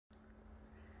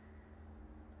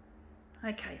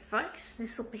Okay folks,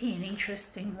 this will be an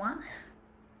interesting one.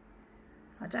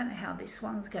 I don't know how this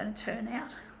one's going to turn out.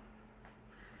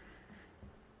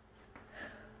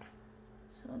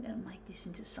 So I'm going to make this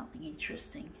into something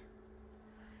interesting.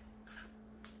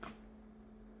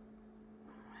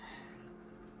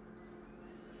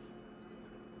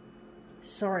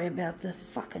 Sorry about the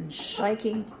fucking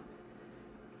shaking.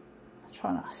 I'm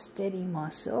trying to steady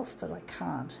myself, but I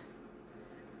can't.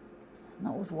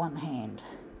 Not with one hand.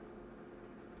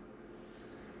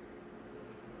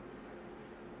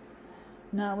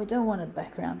 No, we don't want a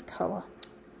background colour.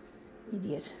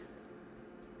 Idiot.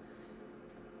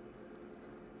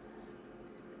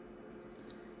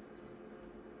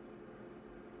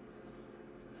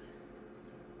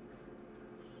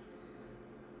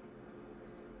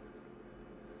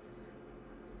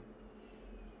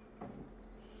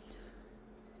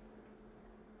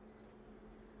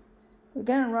 We're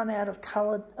going to run out of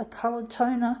a colour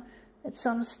toner at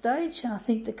some stage, and I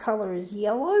think the colour is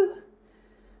yellow.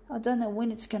 I don't know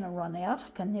when it's going to run out. I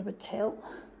can never tell.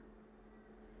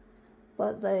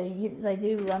 But they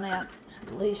do run out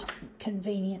at least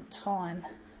convenient time,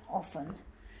 often.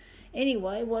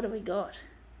 Anyway, what do we got?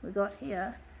 We got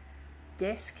here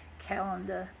desk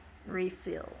calendar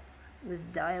refill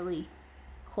with daily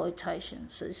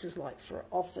quotations. So this is like for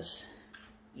office,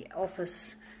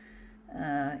 office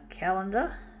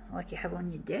calendar, like you have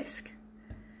on your desk.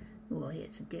 Well, yeah,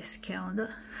 it's a desk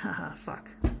calendar. Haha, fuck.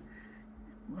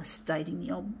 We're stating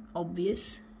the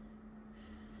obvious.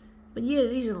 But yeah,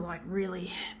 these are like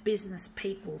really business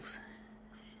people's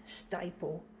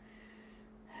staple.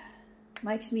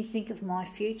 Makes me think of my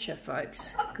future,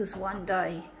 folks, because one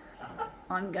day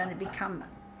I'm going to become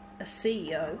a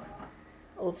CEO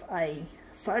of a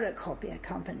photocopier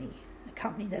company, a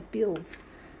company that builds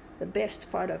the best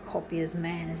photocopiers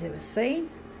man has ever seen.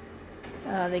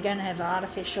 They're going to have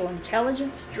artificial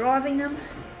intelligence driving them,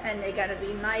 and they're going to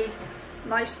be made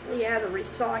mostly out of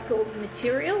recycled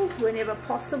materials whenever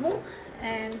possible.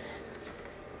 And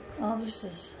oh, this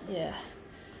is, yeah,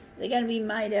 they're going to be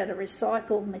made out of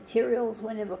recycled materials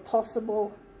whenever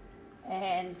possible.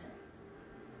 And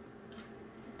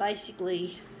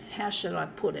basically, how should I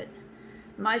put it,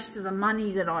 most of the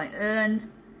money that I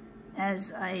earn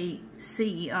as a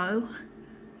CEO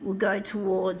will go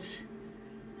towards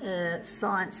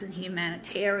science and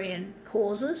humanitarian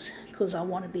causes, because I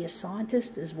want to be a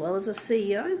scientist as well as a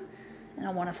CEO, and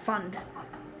I want to fund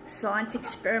science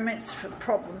experiments for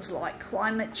problems like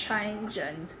climate change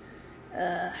and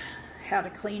how to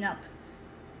clean up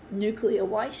nuclear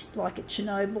waste like at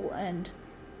Chernobyl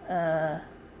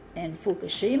and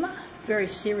Fukushima. Very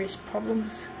serious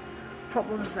problems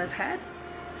they've had.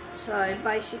 So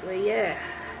basically, yeah,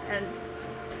 and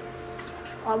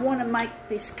I want to make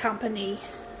this company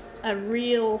a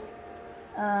real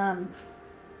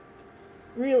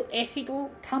ethical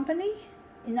company.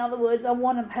 In other words, I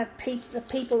want to have the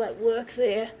people that work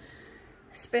there,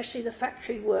 especially the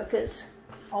factory workers,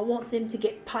 I want them to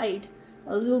get paid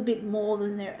a little bit more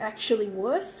than they're actually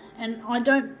worth. And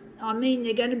I mean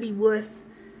they're going to be worth,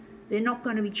 they're not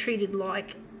going to be treated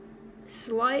like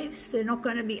slaves. They're not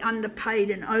going to be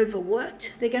underpaid and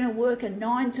overworked. They're going to work a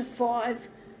 9 to 5.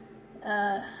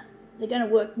 They're going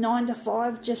to work 9 to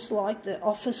 5 just like the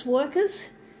office workers,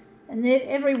 and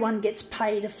everyone gets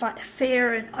paid a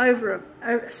fair and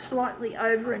slightly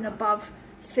over and above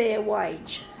fair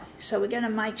wage. So we're going to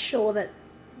make sure that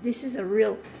this is a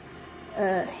real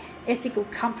ethical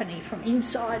company from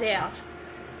inside out.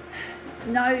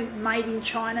 No made in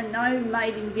China, no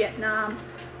made in Vietnam.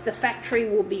 The factory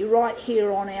will be right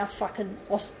here on our fucking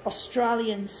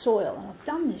Australian soil. And I've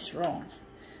done this wrong.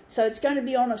 So it's going to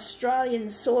be on Australian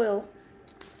soil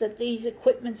that these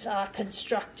equipments are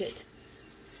constructed.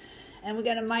 And we're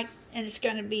going to make, and it's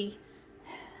going to be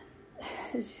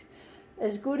as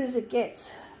good as it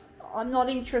gets. I'm not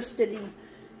interested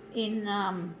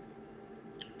in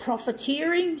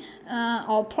profiteering.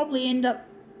 I'll probably end up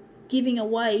giving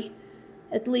away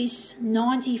at least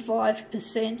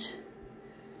 95%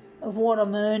 of what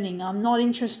I'm earning. I'm not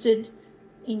interested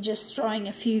in just throwing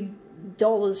a few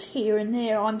dollars here and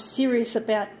there. I'm serious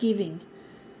about giving.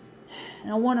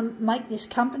 And I want to make this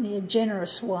company a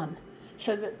generous one,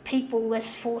 so that people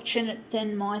less fortunate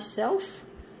than myself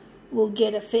will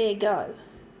get a fair go.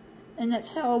 And that's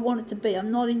how I want it to be.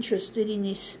 I'm not interested in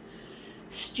this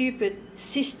stupid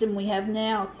system we have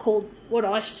now called what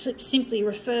I simply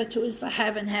refer to as the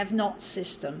have and have not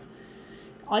system.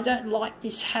 I don't like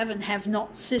this have and have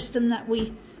not system that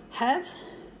we have.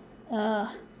 I'm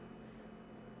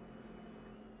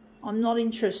not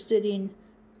interested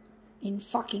in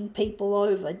fucking people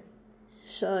over.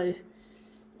 So,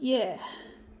 yeah.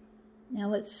 Now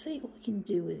let's see what we can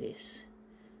do with this.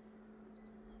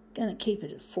 Gonna keep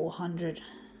it at 400.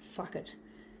 Fuck it.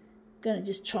 Gonna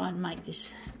just try and make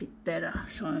this a bit better.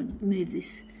 So I move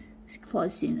this as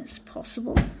close in as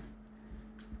possible.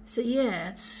 So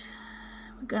yeah,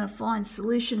 we're gonna find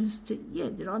solutions to, yeah,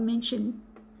 did I mention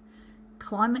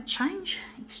climate change?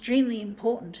 Extremely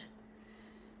important.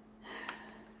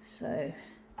 So,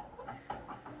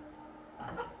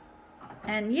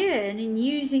 and yeah, and in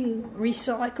using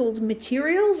recycled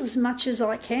materials as much as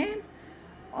I can,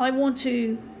 I want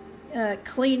to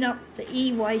clean up the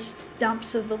e-waste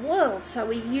dumps of the world. So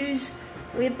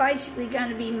we're basically going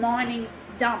to be mining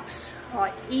dumps,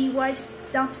 like e-waste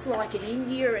dumps like in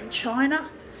India and China,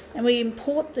 and we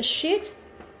import the shit,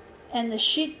 and the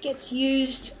shit gets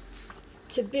used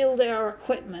to build our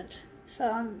equipment. So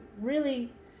I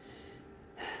really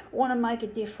want to make a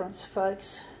difference,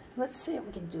 folks. Let's see what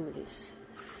we can do with this.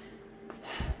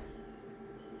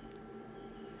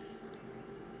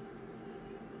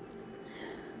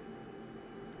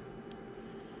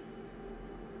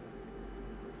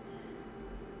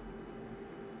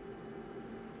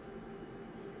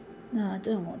 No, I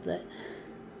don't want that.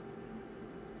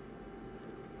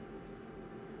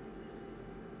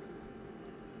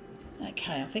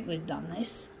 Okay, I think we've done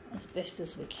this as best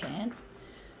as we can.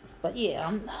 But yeah,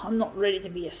 I'm not ready to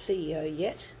be a CEO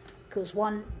yet, because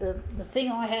the thing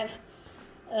I have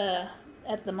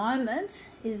at the moment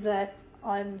is that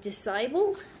I'm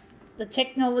disabled. The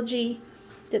technology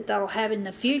that they'll have in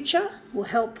the future will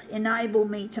help enable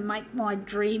me to make my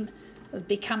dream of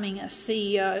becoming a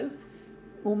CEO,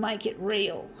 will make it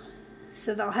real.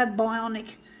 So they'll have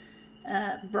bionic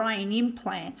brain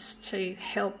implants to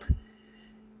help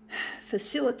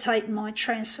facilitate my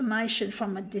transformation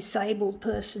from a disabled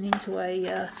person into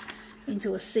a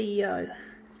CEO,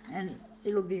 and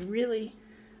it'll be really,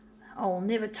 I will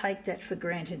never take that for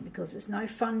granted, because there's no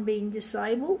fun being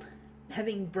disabled,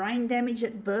 having brain damage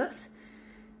at birth,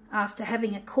 after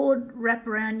having a cord wrap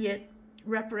around your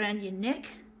neck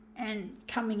and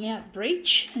coming out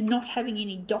breech, and not having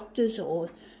any doctors or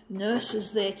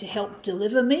nurses there to help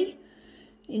deliver me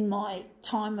in my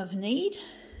time of need.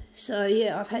 So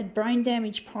yeah, I've had brain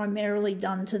damage primarily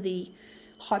done to the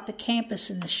hippocampus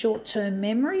and the short-term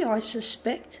memory, I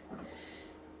suspect.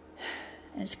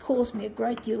 And it's caused me a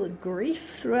great deal of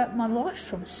grief throughout my life,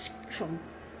 from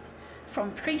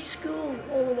preschool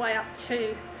all the way up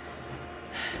to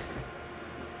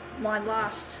my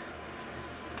last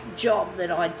job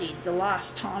that I did, the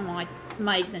last time I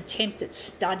made an attempt at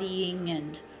studying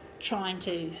and trying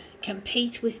to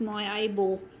compete with my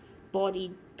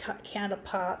able-bodied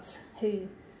counterparts, who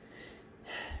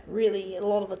really a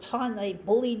lot of the time they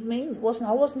bullied me. I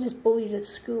wasn't just bullied at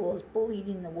school, I was bullied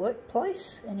in the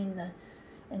workplace and in the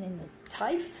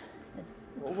TAFE,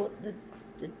 or the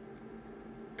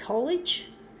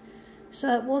college.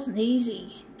 So it wasn't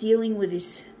easy dealing with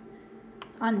this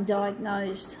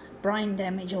undiagnosed brain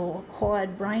damage or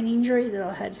acquired brain injury that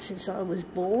I had since I was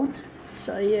born.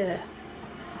 So yeah,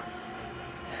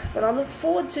 but I look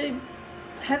forward to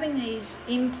having these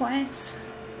implants,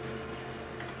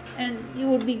 and it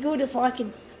would be good if I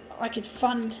could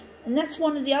fund, and that's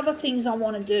one of the other things I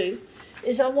want to do,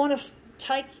 is I want to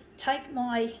take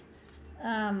my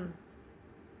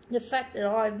the fact that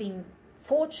I've been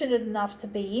fortunate enough to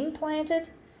be implanted,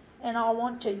 and I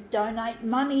want to donate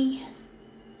money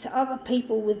to other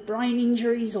people with brain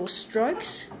injuries or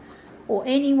strokes, or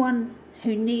anyone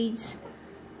who needs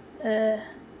the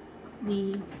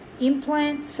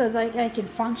implant so they can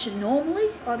function normally.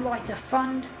 I'd like to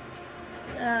fund,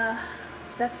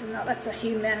 that's a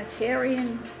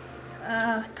humanitarian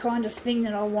kind of thing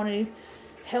that I want to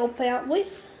help out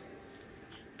with.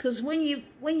 Because when you're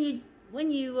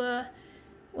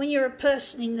a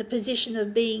person in the position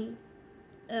of being,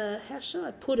 how should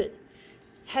I put it,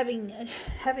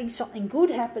 having something good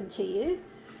happen to you,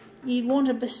 you want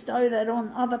to bestow that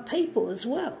on other people as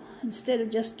well, instead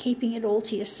of just keeping it all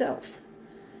to yourself.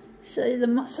 So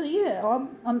yeah,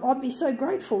 I'd be so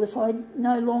grateful if I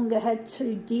no longer had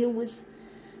to deal with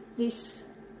this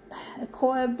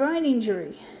acquired brain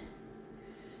injury,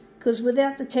 because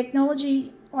without the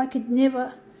technology I could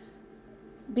never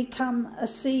become a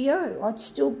CEO. I'd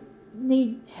still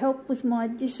need help with my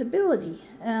disability.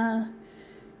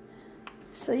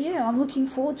 So yeah, I'm looking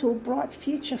forward to a bright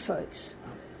future, folks.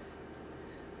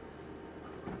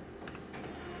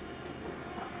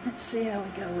 Let's see how we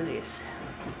go with this.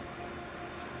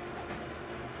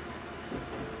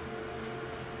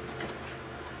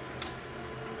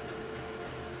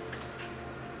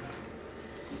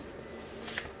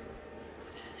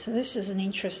 So this is an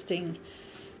interesting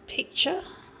picture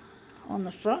on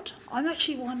the front. I'm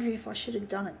actually wondering if I should have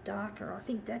done it darker. I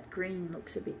think that green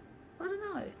looks a bit, I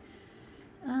don't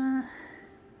know.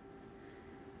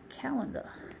 Calendar.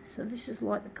 So this is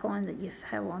like the kind that you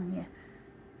have on your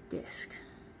desk.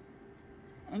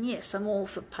 And yes, I'm all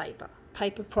for paper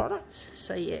products,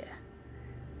 so yeah.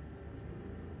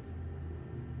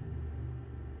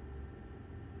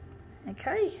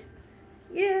 Okay,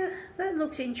 yeah, that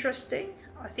looks interesting.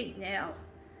 I think now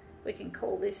we can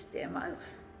call this demo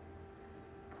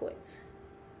quits.